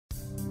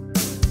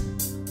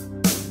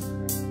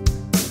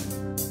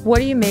What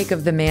do you make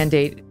of the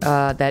mandate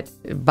that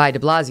by de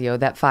Blasio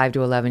that 5 to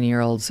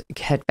 11-year-olds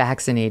get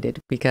vaccinated?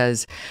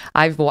 Because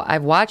I've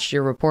watched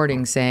your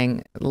reporting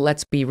saying,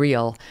 let's be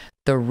real,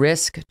 the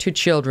risk to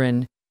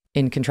children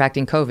in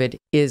contracting COVID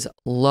is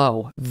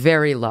low,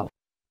 very low.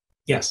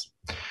 Yes.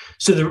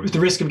 So the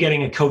risk of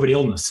getting a COVID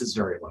illness is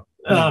very low.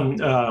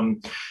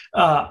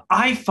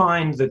 I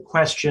find the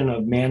question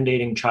of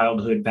mandating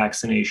childhood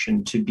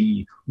vaccination to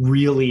be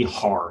really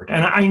hard.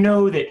 And I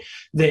know that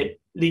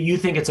you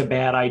think it's a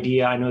bad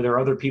idea. I know there are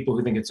other people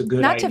who think it's a good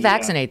idea. Not to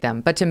vaccinate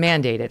them, but to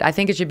mandate it. I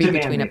think it should be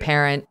between a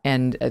parent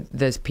and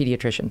the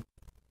pediatrician.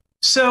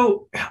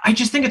 So I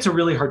just think it's a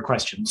really hard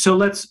question.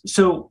 So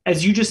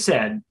as you just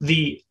said,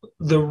 the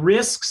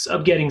risks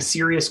of getting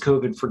serious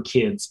COVID for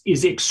kids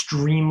is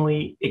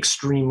extremely,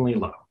 extremely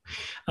low.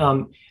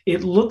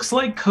 It looks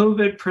like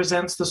COVID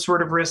presents the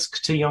sort of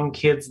risk to young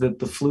kids that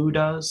the flu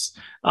does.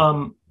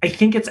 I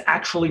think it's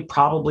actually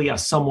probably a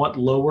somewhat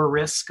lower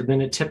risk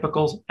than a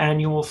typical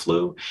annual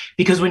flu,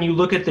 because when you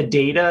look at the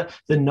data,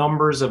 the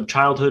numbers of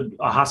childhood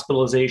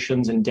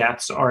hospitalizations and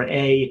deaths are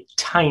A,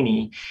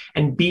 tiny,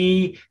 and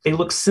B, they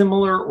look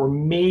similar or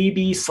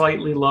maybe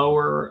slightly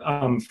lower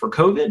for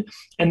COVID.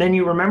 And then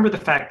you remember the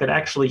fact that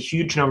actually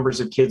huge numbers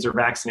of kids are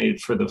vaccinated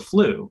for the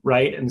flu,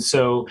 right? And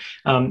so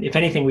if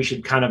anything, we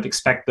should kind of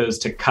expect those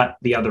to cut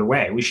the other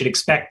way. We should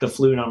expect the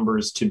flu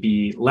numbers to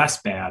be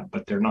less bad,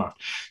 but they're not.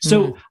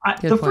 So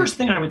the first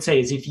thing I would say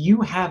is if you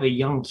have a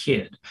young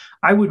kid,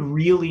 I would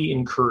really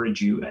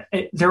encourage you.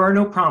 There are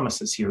no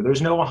promises here.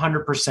 There's no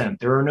 100%.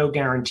 There are no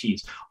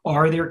guarantees.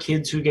 Are there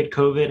kids who get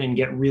COVID and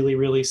get really,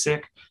 really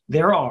sick?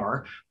 There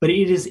are, but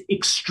it is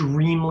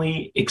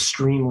extremely,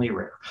 extremely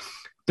rare.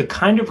 The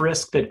kind of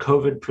risk that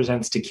COVID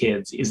presents to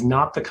kids is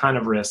not the kind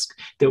of risk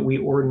that we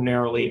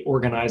ordinarily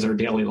organize our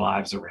daily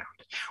lives around.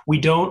 We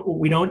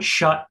don't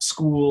shut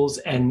schools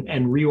and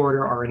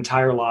reorder our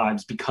entire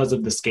lives because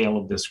of the scale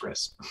of this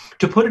risk.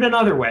 To put it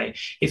another way,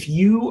 if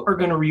you are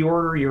going to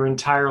reorder your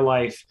entire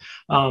life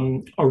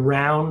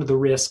around the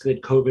risk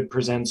that COVID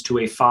presents to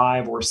a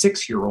 5 or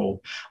 6-year-old,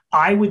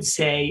 I would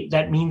say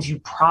that means you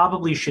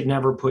probably should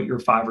never put your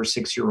 5 or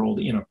 6-year-old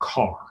in a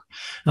car.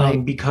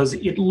 Because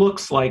it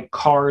looks like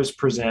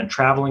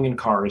traveling in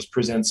cars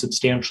presents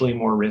substantially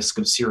more risk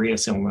of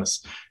serious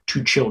illness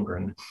to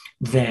children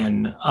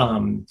than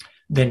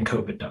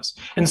COVID does.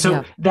 And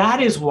so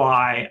that is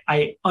why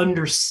I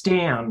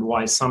understand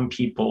why some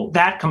people,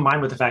 that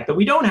combined with the fact that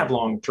we don't have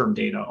long-term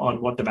data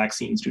on what the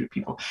vaccines do to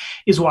people,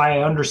 is why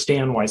I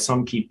understand why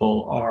some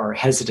people are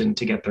hesitant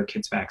to get their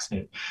kids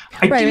vaccinated.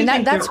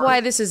 That's why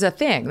this is a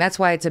thing. That's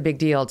why it's a big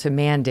deal to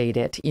mandate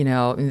it. You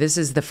know, this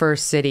is the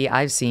first city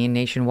I've seen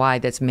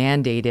nationwide that's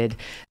mandated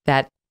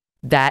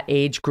that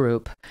age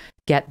group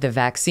get the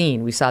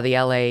vaccine. We saw the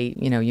LA,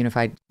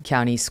 Unified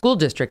County School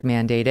District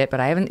mandate it, but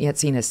I haven't yet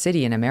seen a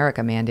city in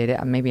America mandate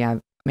it. Maybe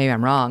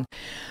I'm wrong.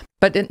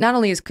 But not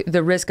only is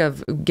the risk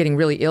of getting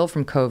really ill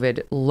from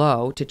COVID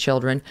low to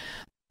children,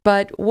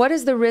 but what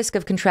is the risk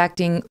of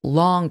contracting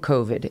long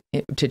COVID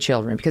to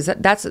children? Because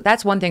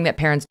that's one thing that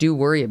parents do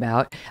worry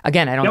about.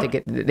 Again, I don't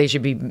think they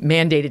should be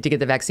mandated to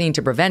get the vaccine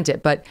to prevent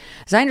it. But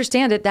as I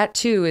understand it, that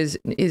too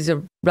is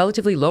a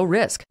relatively low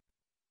risk.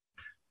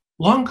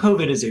 Long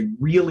COVID is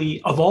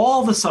of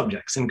all the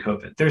subjects in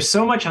COVID, there's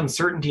so much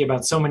uncertainty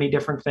about so many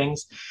different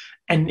things.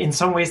 And in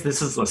some ways,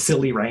 this is a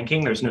silly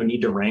ranking. There's no need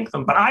to rank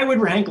them. But I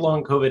would rank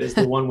long COVID as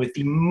the one with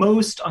the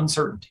most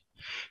uncertainty.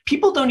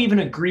 People don't even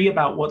agree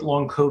about what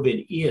long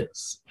COVID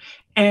is.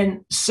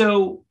 And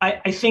so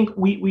I think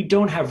we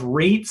don't have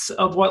rates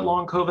of what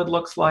long COVID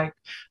looks like.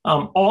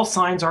 All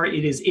signs are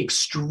it is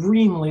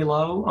extremely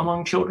low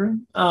among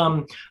children,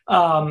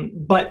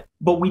 but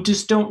we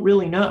just don't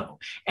really know.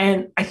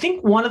 And I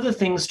think one of the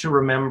things to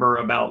remember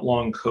about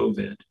long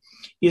COVID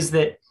is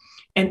that,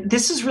 and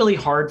this is really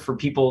hard for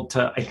people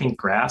to, I think,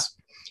 grasp,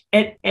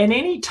 at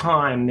any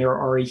time there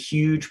are a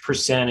huge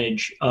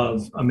percentage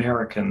of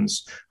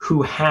Americans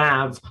who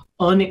have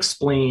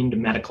unexplained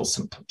medical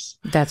symptoms.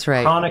 That's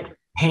right. Chronic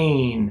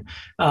pain,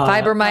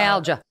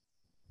 fibromyalgia.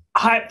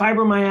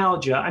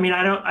 Fibromyalgia. I mean,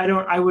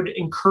 I would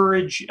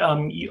encourage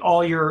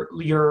all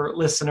your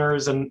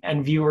listeners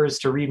and viewers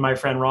to read my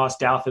friend Ross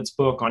Douthat's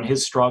book on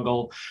his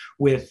struggle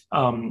with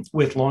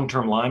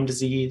long-term Lyme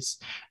disease.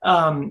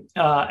 I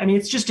mean,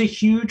 it's just a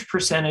huge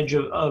percentage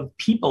of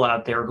people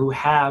out there who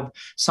have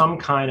some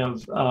kind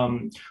of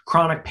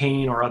chronic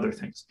pain or other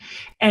things,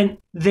 and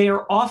they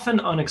are often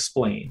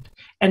unexplained.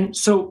 And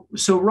so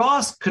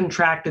Ross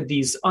contracted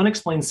these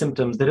unexplained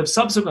symptoms that have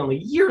subsequently,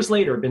 years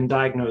later, been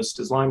diagnosed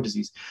as Lyme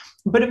disease.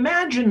 But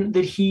imagine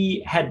that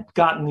he had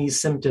gotten these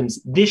symptoms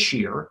this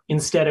year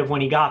instead of when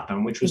he got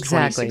them, which was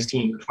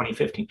 2016 or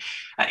 2015.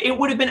 It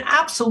would have been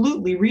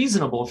absolutely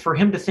reasonable for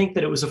him to think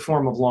that it was a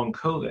form of long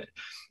COVID.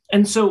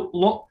 And so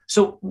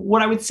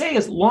what I would say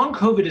is long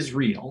COVID is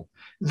real.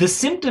 The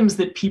symptoms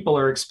that people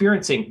are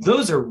experiencing,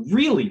 those are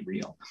really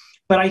real.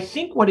 But I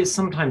think what is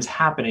sometimes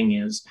happening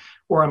is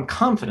or I'm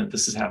confident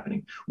this is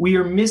happening, we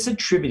are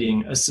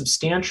misattributing a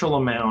substantial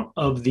amount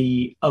of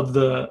the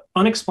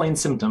unexplained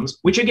symptoms,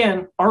 which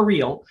again are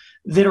real,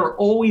 that are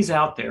always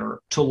out there,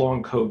 to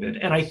long COVID.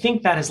 And I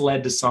think that has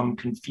led to some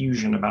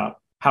confusion about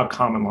how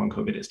common long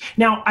COVID is.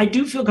 Now, I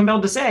do feel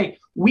compelled to say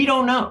we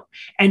don't know.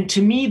 And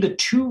to me, the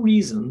two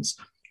reasons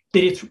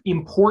that it's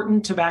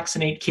important to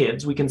vaccinate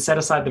kids, we can set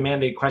aside the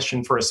mandate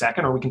question for a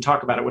second, or we can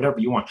talk about it, whatever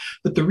you want.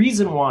 But the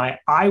reason why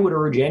I would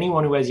urge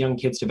anyone who has young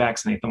kids to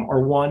vaccinate them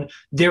are, one,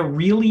 there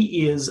really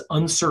is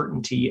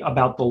uncertainty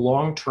about the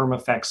long-term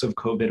effects of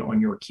COVID on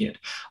your kid.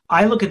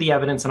 I look at the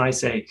evidence and I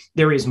say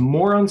there is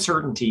more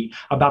uncertainty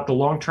about the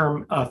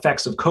long-term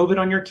effects of COVID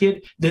on your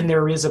kid than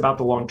there is about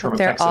the long-term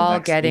effects of vaccine. They're all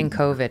getting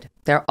COVID.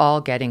 They're all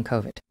getting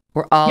COVID.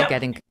 We're all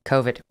getting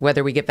COVID,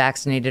 whether we get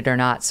vaccinated or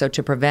not. So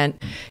to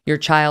prevent your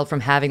child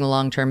from having the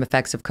long-term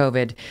effects of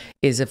COVID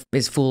is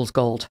fool's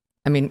gold.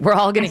 I mean, we're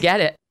all going to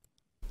get it.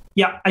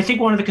 Yeah, I think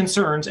one of the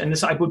concerns, and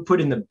this I would put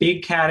in the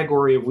big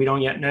category of we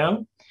don't yet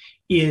know,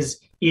 is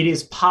it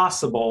is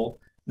possible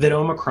that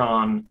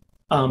Omicron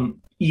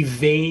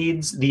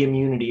evades the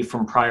immunity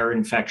from prior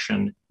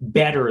infection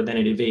better than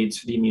it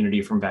evades the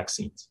immunity from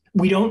vaccines.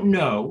 We don't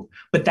know,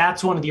 but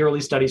that's one of the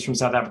early studies from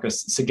South Africa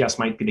suggests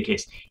might be the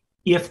case.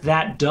 If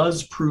that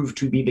does prove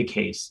to be the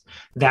case,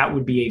 that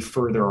would be a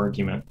further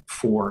argument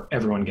for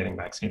everyone getting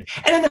vaccinated.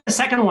 And then the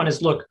second one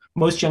is, look,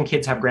 most young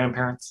kids have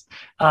grandparents.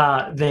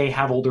 They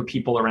have older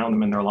people around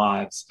them in their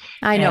lives.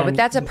 I know, but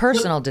that's a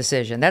personal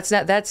decision. That's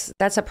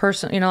a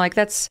personal, like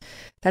that's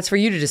for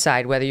you to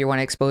decide whether you want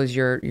to expose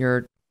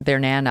their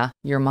nana,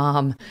 your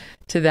mom,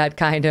 to that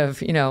kind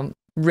of,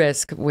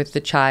 risk with the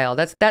child.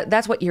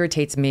 That's what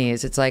irritates me.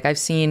 Is it's like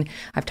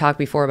I've talked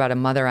before about a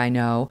mother I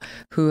know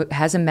who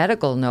has a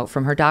medical note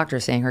from her doctor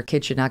saying her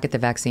kid should not get the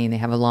vaccine. They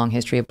have a long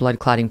history of blood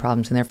clotting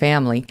problems in their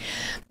family.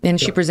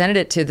 And she presented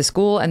it to the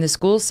school, and the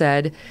school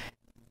said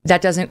that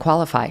doesn't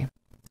qualify.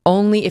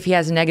 Only if he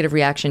has a negative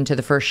reaction to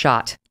the first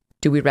shot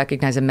do we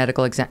recognize a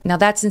medical exemption. Now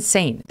that's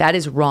insane. That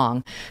is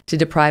wrong to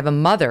deprive a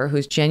mother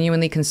who's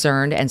genuinely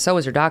concerned, and so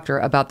is her doctor,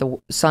 about the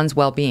son's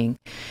well-being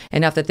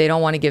enough that they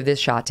don't want to give this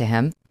shot to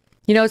him.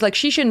 It's like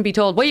she shouldn't be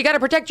told, well, you got to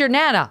protect your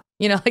nana,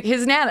 like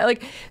his nana,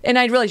 and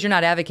I realize you're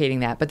not advocating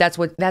that, but that's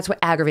what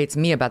aggravates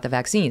me about the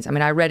vaccines. I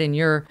mean, I read in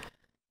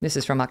this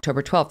is from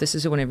October 12th, this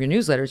is one of your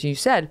newsletters, you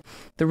said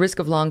the risk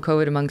of long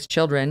COVID amongst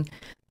children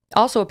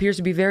also appears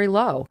to be very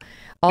low,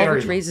 all of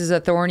which raises a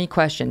thorny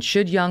question.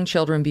 Should young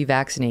children be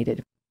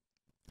vaccinated?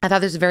 I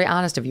thought this was very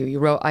honest of you. You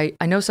wrote, I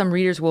know some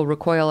readers will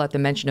recoil at the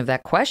mention of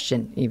that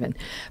question even,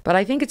 but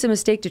I think it's a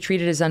mistake to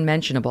treat it as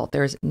unmentionable.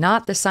 There's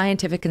not the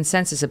scientific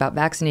consensus about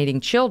vaccinating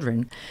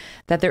children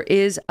that there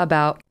is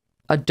about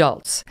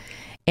adults.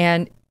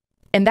 And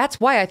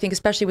that's why I think,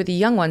 especially with the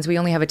young ones, we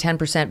only have a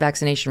 10%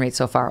 vaccination rate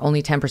so far.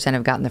 Only 10%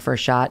 have gotten the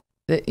first shot.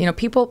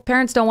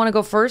 Parents don't want to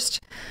go first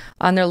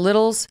on their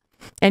littles.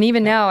 And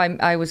even now,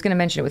 I was going to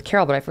mention it with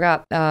Carol, but I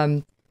forgot.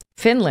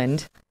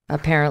 Finland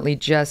apparently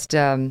just...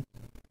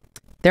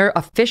 they're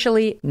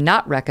officially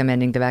not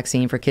recommending the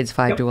vaccine for kids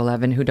 5 to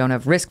 11 who don't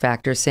have risk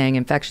factors, saying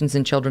infections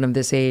in children of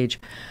this age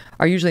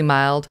are usually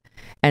mild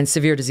and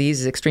severe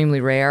disease is extremely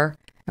rare.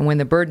 And when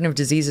the burden of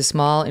disease is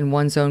small in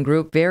one's own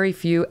group, very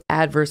few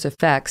adverse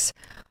effects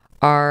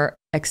are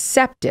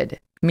accepted.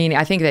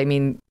 I think they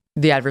mean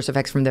the adverse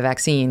effects from the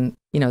vaccine,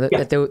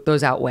 that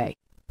those outweigh.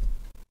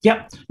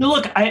 Yeah. No,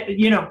 look,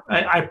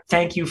 I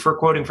thank you for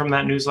quoting from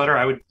that newsletter.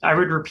 I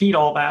would repeat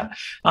all that.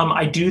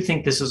 I do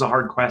think this is a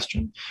hard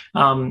question.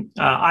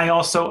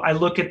 I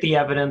look at the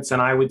evidence and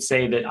I would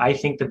say that I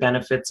think the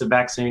benefits of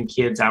vaccinating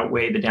kids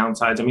outweigh the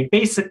downsides. I mean,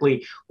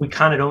 basically, we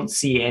kind of don't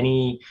see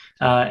any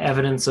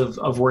evidence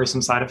of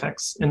worrisome side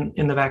effects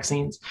in the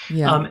vaccines.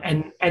 Yeah.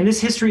 And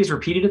this history has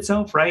repeated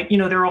itself, right?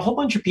 There are a whole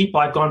bunch of people,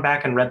 I've gone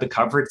back and read the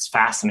cover. It's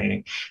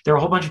fascinating. There are a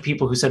whole bunch of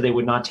people who said they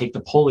would not take the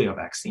polio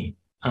vaccine.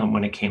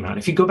 When it came out.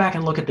 If you go back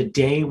and look at the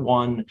day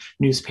one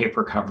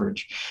newspaper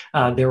coverage,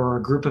 there were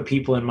a group of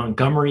people in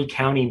Montgomery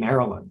County,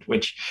 Maryland,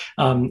 which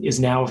is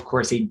now, of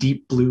course, a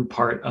deep blue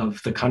part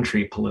of the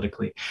country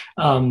politically,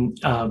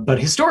 but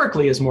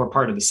historically is more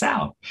part of the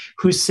South,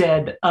 who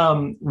said,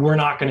 we're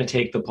not going to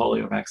take the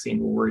polio vaccine.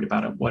 We're worried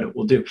about what it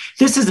will do.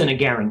 This isn't a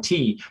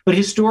guarantee, but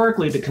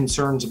historically, the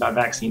concerns about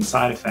vaccine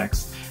side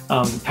effects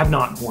have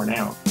not borne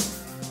out.